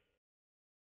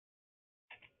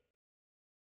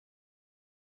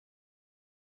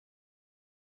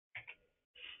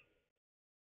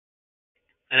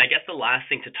 And I guess the last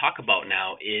thing to talk about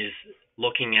now is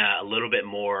looking at a little bit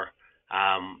more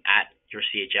at your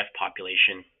CHF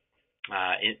population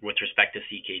with respect to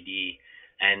CKD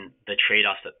and the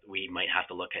trade-offs that we might have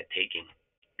to look at taking.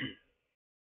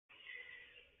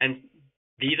 And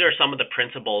these are some of the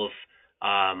principles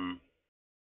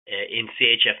in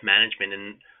CHF management,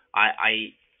 and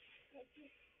I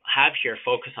have here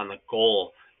focus on the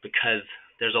goal because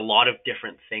there's a lot of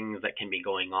different things that can be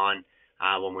going on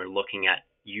when we're looking at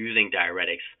using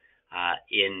diuretics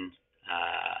in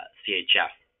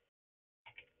CHF.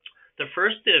 The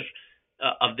first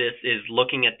of this is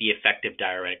looking at the effective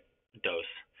diuretic dose.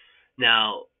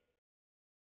 Now,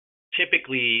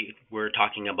 typically we're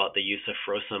talking about the use of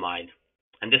furosemide,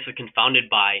 and this is confounded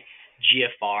by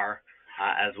GFR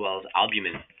as well as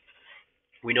albumin.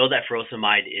 We know that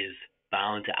furosemide is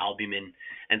bound to albumin,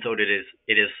 and so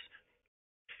it is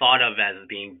thought of as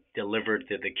being delivered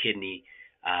to the kidney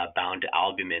bound to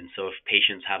albumin. So if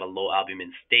patients have a low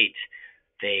albumin state,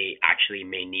 they actually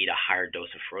may need a higher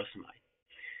dose of furosemide.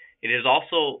 It is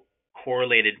also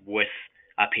correlated with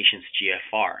a patient's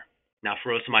GFR. Now,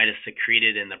 furosemide is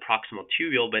secreted in the proximal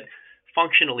tubule, but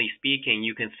functionally speaking,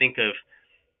 you can think of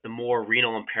the more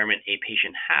renal impairment a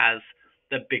patient has,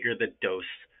 the bigger the dose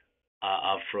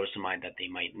of furosemide that they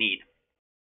might need.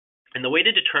 And the way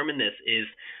to determine this is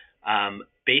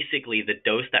basically the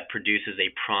dose that produces a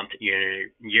prompt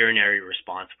urinary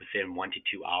response within 1 to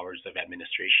 2 hours of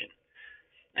administration.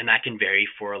 And that can vary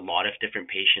for a lot of different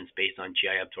patients based on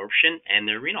GI absorption and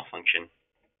their renal function.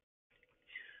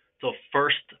 So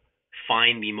first,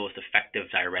 find the most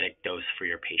effective diuretic dose for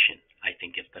your patient, I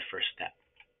think, is the first step.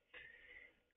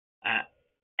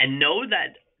 And know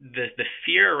that the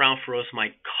fear around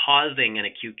furosemide causing an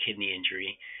acute kidney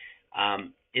injury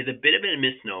is a bit of a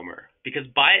misnomer, because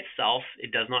by itself,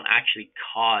 it does not actually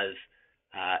cause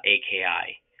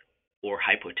AKI or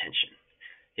hypotension.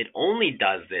 It only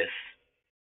does this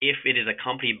if it is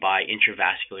accompanied by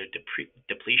intravascular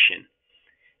depletion.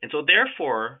 And so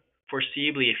therefore,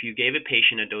 foreseeably, if you gave a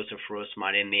patient a dose of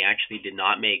furosemide and they actually did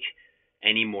not make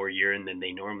any more urine than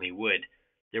they normally would,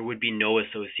 there would be no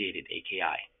associated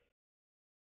AKI.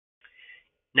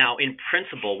 Now, in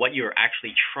principle, what you're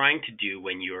actually trying to do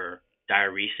when you're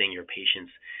diuresing your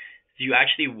patients is you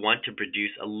actually want to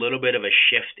produce a little bit of a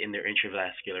shift in their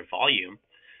intravascular volume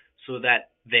so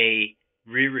that they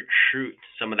re-recruit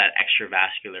some of that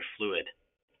extravascular fluid.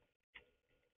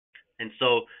 And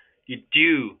so you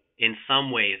do, in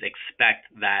some ways, expect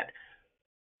that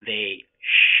they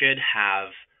should have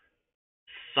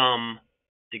some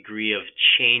degree of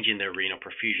change in their renal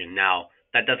perfusion. Now,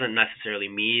 that doesn't necessarily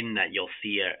mean that you'll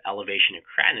see an elevation in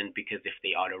creatinine, because if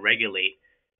they autoregulate,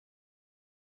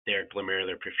 their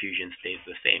glomerular perfusion stays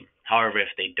the same. However, if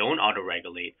they don't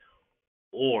autoregulate,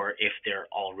 or if they're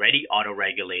already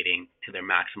autoregulating to their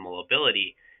maximal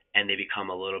ability and they become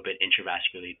a little bit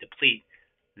intravascularly deplete,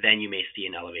 then you may see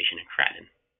an elevation in creatinine.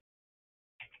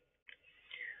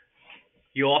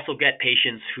 You also get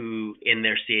patients who, in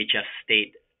their CHF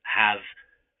state, have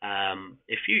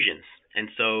effusions. And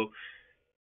so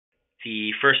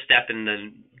the first step and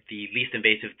the least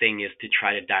invasive thing is to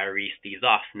try to diurese these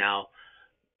off. Now,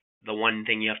 the one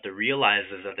thing you have to realize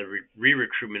is that the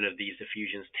re-recruitment of these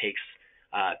effusions takes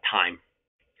time.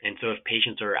 And so if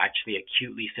patients are actually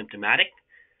acutely symptomatic,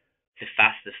 the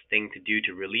fastest thing to do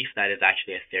to relieve that is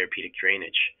actually a therapeutic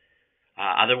drainage.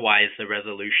 Otherwise, the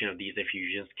resolution of these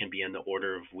effusions can be in the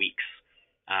order of weeks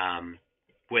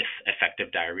with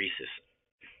effective diuresis.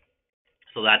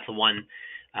 So that's the one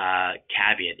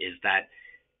caveat, is that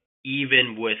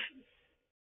even with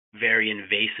very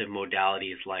invasive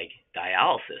modalities like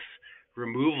dialysis,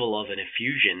 removal of an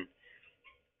effusion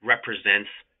represents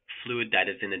fluid that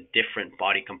is in a different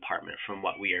body compartment from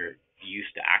what we are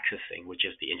used to accessing, which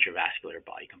is the intravascular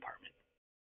body compartment.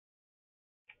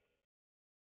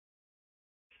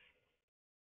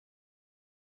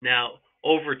 Now,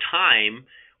 over time,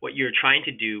 what you're trying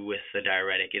to do with the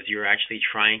diuretic is you're actually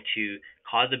trying to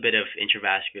cause a bit of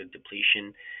intravascular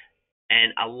depletion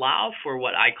and allow for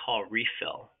what I call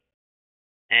refill.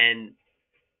 And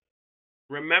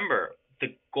remember,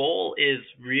 the goal is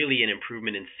really an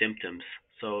improvement in symptoms.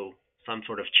 So some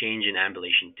sort of change in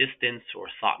ambulation distance,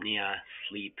 orthopnea,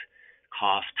 sleep,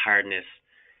 cough, tiredness.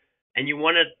 And you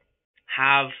want to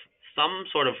have some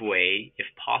sort of way, if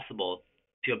possible,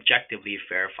 to objectively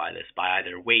verify this by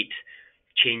either weight,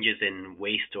 changes in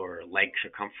waist or leg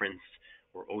circumference,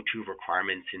 or O2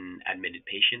 requirements in admitted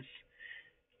patients.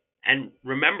 And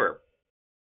remember,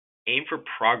 aim for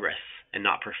progress and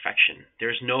not perfection.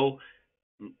 There's no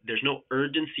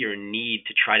urgency or need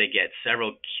to try to get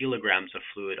several kilograms of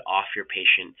fluid off your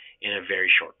patient in a very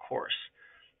short course.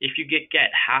 If you get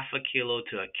half a kilo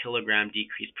to a kilogram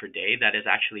decrease per day, that is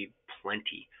actually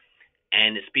plenty.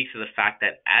 And it speaks to the fact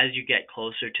that as you get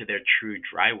closer to their true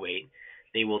dry weight,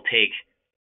 they will take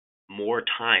more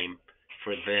time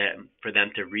for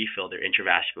them to refill their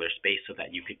intravascular space so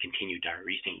that you could continue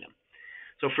diuresing them.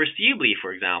 So foreseeably,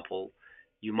 for example,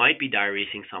 you might be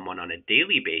diuresing someone on a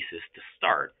daily basis to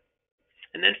start,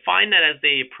 and then find that as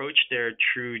they approach their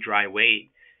true dry weight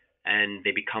and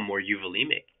they become more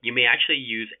euvolemic, you may actually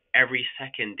use every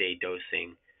second day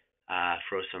dosing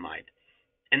furosemide,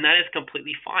 and that is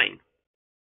completely fine.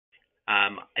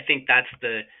 I think that's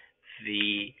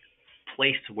the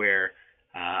place where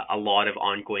a lot of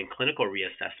ongoing clinical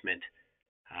reassessment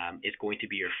is going to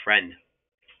be your friend.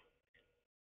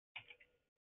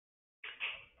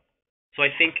 So I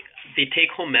think the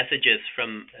take-home messages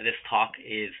from this talk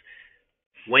is,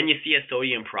 when you see a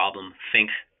sodium problem, think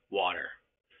water.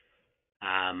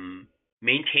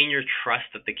 Maintain your trust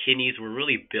that the kidneys were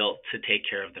really built to take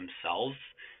care of themselves.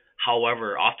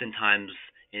 However, oftentimes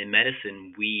in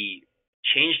medicine, we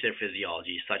change their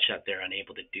physiology such that they're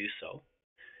unable to do so.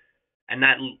 And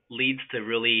that leads to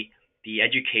really the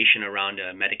education around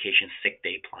a medication sick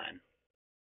day plan.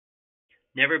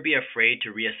 Never be afraid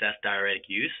to reassess diuretic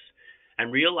use,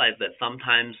 and realize that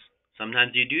sometimes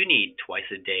you do need twice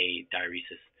a day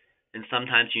diuresis, and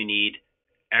sometimes you need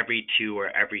every 2 or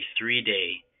every 3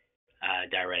 day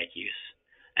diuretic use.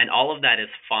 And all of that is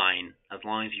fine as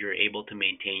long as you're able to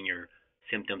maintain your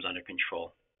symptoms under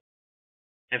control.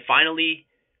 And finally,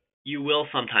 you will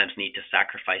sometimes need to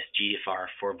sacrifice GFR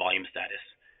for volume status,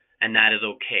 and that is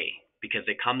okay, because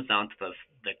it comes down to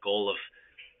the goal of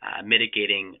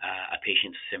mitigating a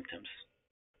patient's symptoms.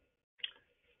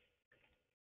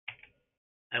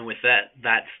 And with that,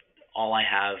 that's all I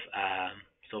have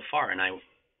so far, and I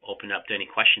open up to any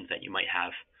questions that you might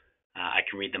have. I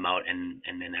can read them out and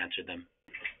then answer them.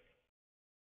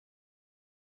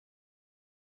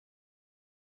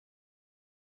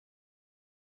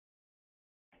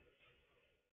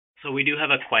 So we do have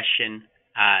a question,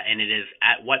 and it is,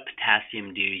 at what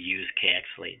potassium do you use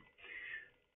K-Electrolyte?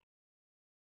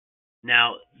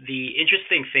 Now, the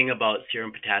interesting thing about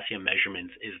serum potassium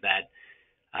measurements is that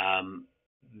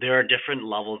there are different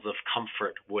levels of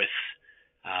comfort with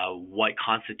what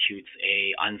constitutes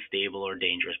a unstable or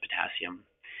dangerous potassium.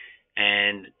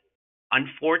 And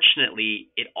unfortunately,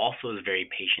 it also is very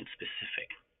patient specific.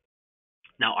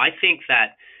 Now, I think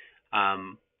that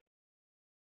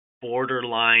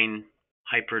borderline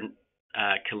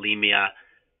hyperkalemia,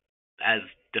 as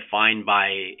defined by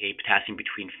a potassium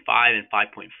between 5 and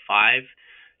 5.5,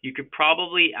 you could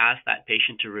probably ask that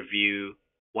patient to review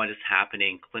what is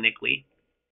happening clinically,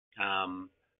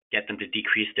 get them to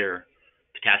decrease their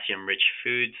potassium-rich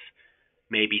foods,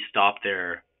 maybe stop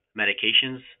their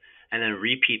medications, and then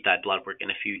repeat that blood work in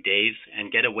a few days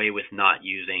and get away with not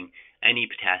using any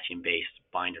potassium-based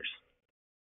binders.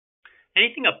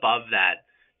 Anything above that,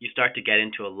 you start to get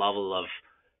into a level of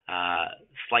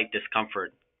slight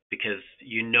discomfort because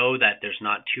you know that there's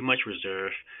not too much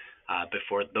reserve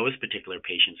before those particular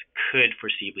patients could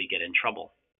foreseeably get in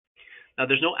trouble. Now,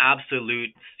 there's no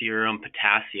absolute serum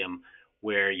potassium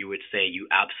where you would say you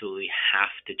absolutely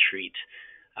have to treat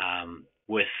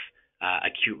with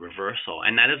acute reversal,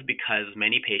 and that is because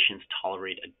many patients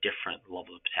tolerate a different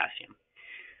level of potassium.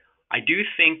 I do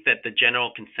think that the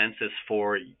general consensus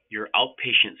for your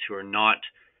outpatients who are not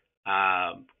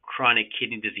chronic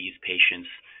kidney disease patients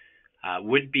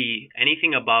would be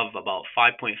anything above about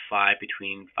 5.5,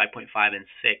 between 5.5 and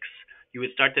 6. You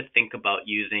would start to think about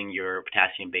using your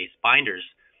potassium-based binders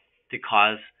to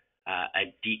cause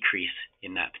a decrease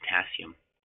in that potassium.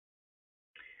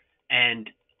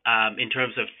 And in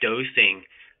terms of dosing,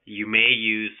 you may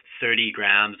use 30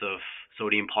 grams of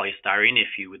sodium polystyrene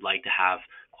if you would like to have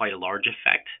quite a large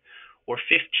effect, or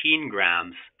 15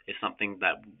 grams is something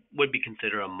that would be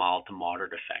considered a mild to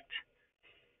moderate effect.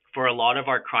 For a lot of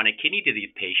our chronic kidney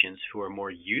disease patients who are more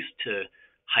used to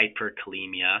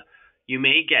hyperkalemia, you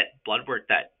may get blood work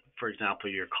that, for example,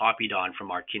 you're copied on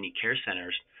from our kidney care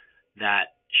centers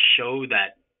that show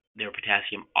that their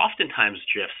potassium oftentimes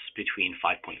drifts between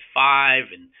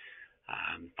 5.5 and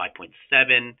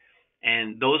 5.7,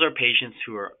 and those are patients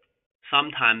who are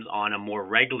sometimes on a more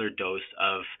regular dose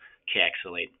of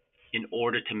K-Electrolyte in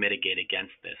order to mitigate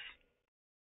against this.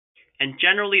 And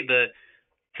generally, the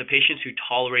patients who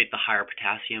tolerate the higher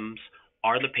potassiums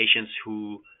are the patients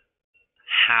who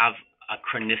have a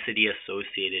chronicity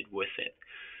associated with it.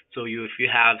 So if you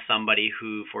have somebody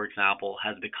who, for example,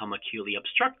 has become acutely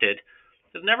obstructed,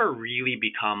 has never really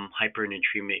become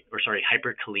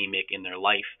hyperkalemic in their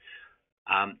life,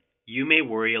 you may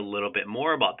worry a little bit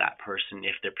more about that person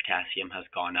if their potassium has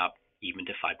gone up even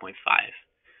to 5.5.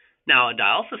 Now, a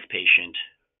dialysis patient,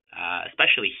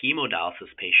 especially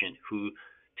hemodialysis patient, who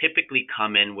typically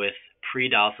come in with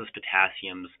pre-dialysis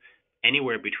potassiums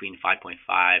anywhere between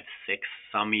 5.5, 6,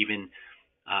 some even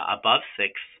above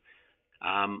 6,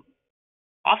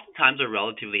 oftentimes are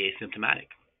relatively asymptomatic.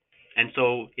 And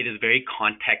so it is very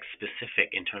context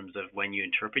specific in terms of when you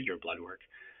interpret your blood work.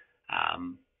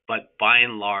 But by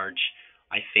and large,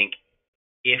 I think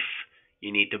if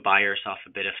you need to buy yourself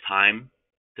a bit of time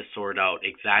to sort out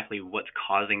exactly what's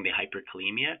causing the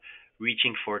hyperkalemia,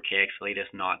 reaching for K-Electrolyte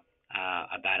is not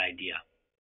a bad idea.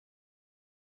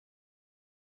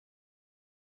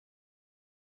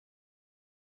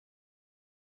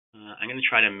 I'm going to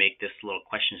try to make this little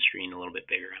question screen a little bit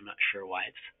bigger. I'm not sure why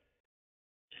it's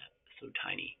so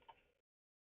tiny.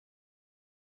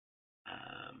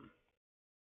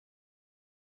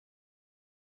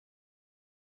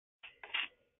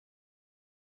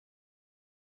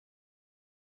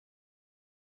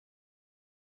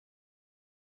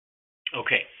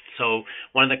 Okay, so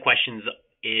one of the questions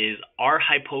is, are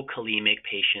hypokalemic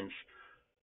patients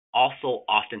also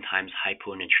oftentimes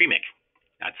hyponatremic?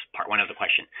 That's part one of the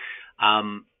question.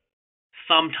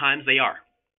 Sometimes they are.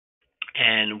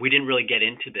 And we didn't really get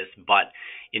into this, but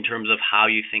in terms of how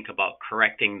you think about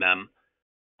correcting them,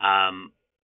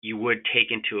 you would take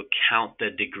into account the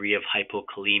degree of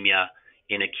hypokalemia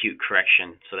in acute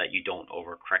correction so that you don't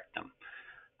overcorrect them.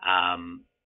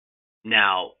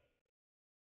 Now,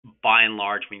 by and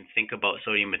large, when you think about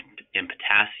sodium and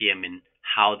potassium and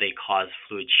how they cause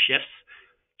fluid shifts,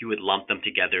 you would lump them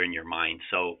together in your mind.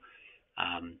 So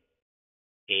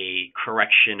a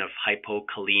correction of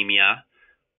hypokalemia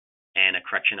and a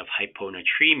correction of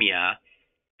hyponatremia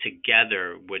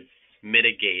together would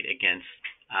mitigate against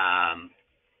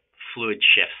fluid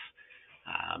shifts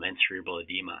and cerebral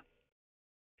edema.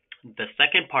 The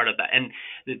second part of that, and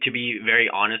to be very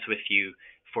honest with you,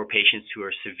 for patients who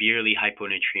are severely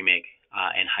hyponatremic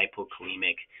and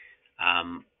hypokalemic,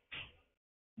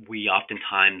 we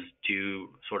oftentimes do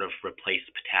sort of replace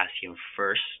potassium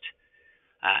first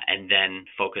and then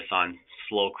focus on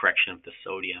slow correction of the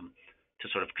sodium to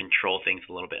sort of control things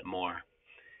a little bit more.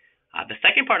 The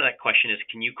second part of that question is,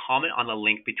 can you comment on the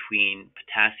link between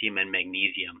potassium and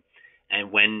magnesium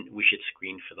and when we should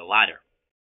screen for the latter?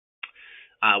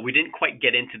 We didn't quite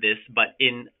get into this, but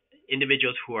in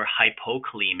individuals who are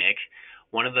hypokalemic,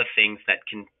 one of the things that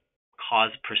can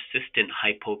cause persistent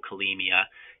hypokalemia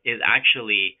is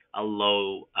actually a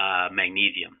low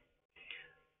magnesium.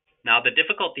 Now, the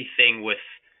difficulty thing with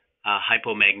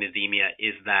hypomagnesemia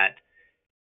is that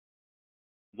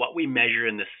what we measure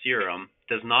in the serum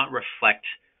does not reflect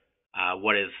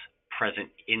what is present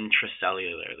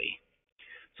intracellularly.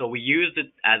 So we use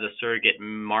it as a surrogate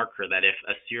marker that if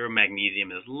a serum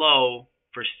magnesium is low,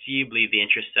 foreseeably the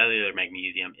intracellular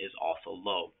magnesium is also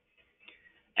low.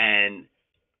 And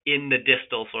in the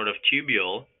distal sort of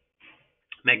tubule,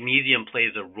 magnesium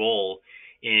plays a role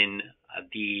in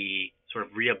the sort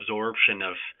of reabsorption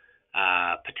of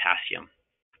potassium.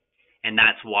 And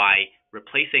that's why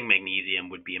replacing magnesium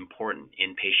would be important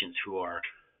in patients who are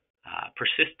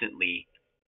persistently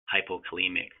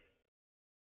hypokalemic.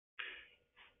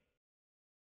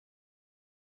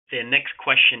 The next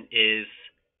question is,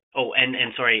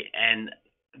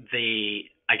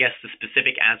 I guess the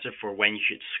specific answer for when you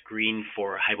should screen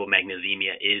for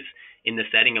hypomagnesemia is in the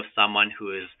setting of someone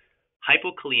who is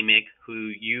hypokalemic,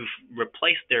 who you've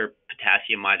replaced their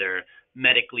potassium either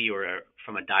medically or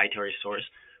from a dietary source,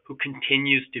 who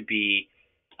continues to be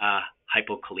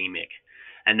hypokalemic.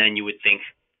 And then you would think,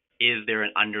 is there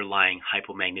an underlying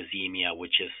hypomagnesemia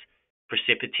which is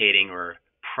precipitating or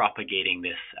propagating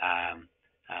this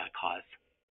cause?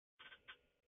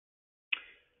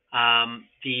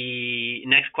 The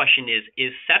next question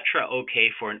is Septra okay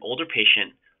for an older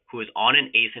patient who is on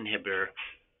an ACE inhibitor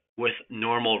with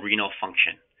normal renal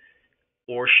function,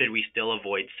 or should we still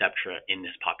avoid Septra in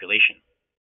this population?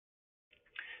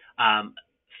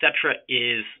 Septra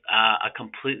is a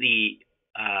completely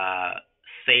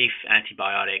safe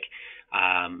antibiotic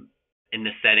in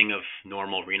the setting of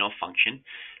normal renal function,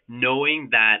 knowing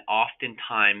that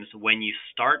oftentimes when you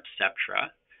start Septra,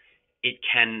 it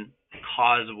can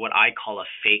cause what I call a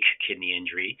fake kidney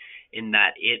injury, in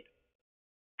that it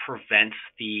prevents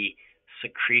the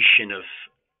secretion of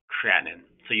creatinine.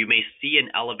 So you may see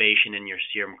an elevation in your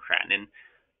serum creatinine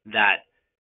that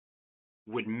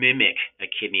would mimic a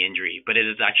kidney injury, but it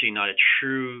is actually not a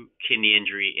true kidney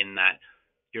injury in that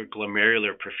your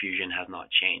glomerular perfusion has not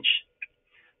changed.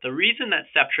 The reason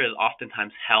that Septra is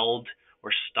oftentimes held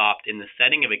or stopped in the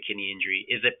setting of a kidney injury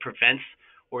is it prevents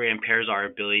or impairs our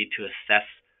ability to assess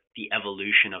the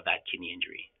evolution of that kidney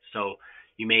injury. So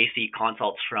you may see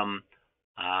consults from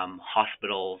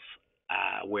hospitals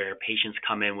where patients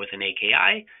come in with an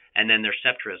AKI and then their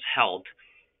Septra is held,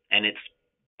 and it's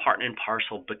part and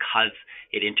parcel because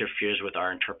it interferes with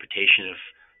our interpretation of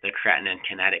the creatinine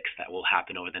kinetics that will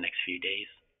happen over the next few days.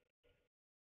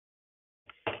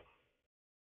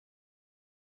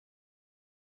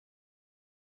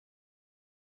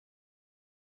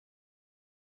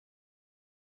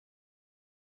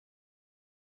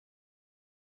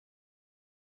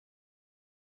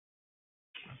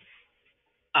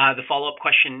 The follow-up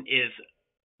question is,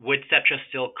 would Septra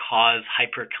still cause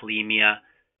hyperkalemia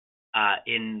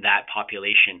in that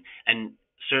population? And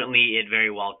certainly it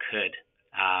very well could.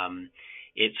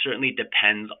 It certainly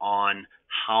depends on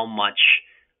how much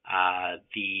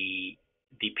the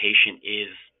patient is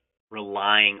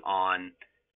relying on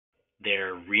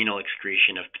their renal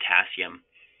excretion of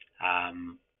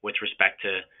potassium with respect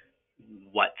to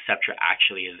what Septra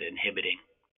actually is inhibiting.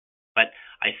 But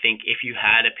I think if you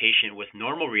had a patient with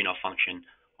normal renal function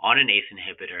on an ACE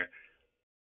inhibitor,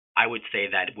 I would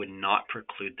say that would not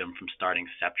preclude them from starting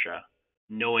Septra,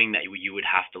 knowing that you would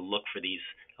have to look for these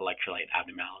electrolyte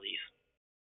abnormalities.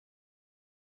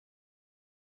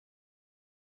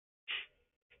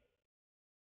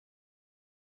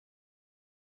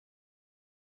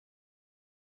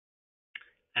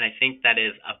 And I think that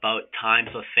is about time.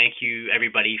 So thank you,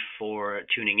 everybody, for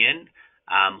tuning in.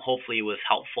 Hopefully it was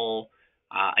helpful.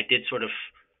 I did sort of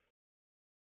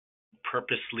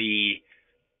purposely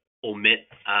omit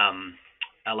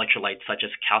electrolytes such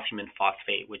as calcium and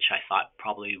phosphate, which I thought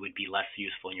probably would be less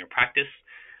useful in your practice.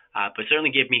 But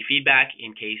certainly give me feedback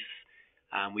in case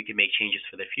we can make changes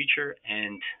for the future.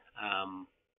 And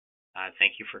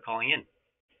thank you for calling in.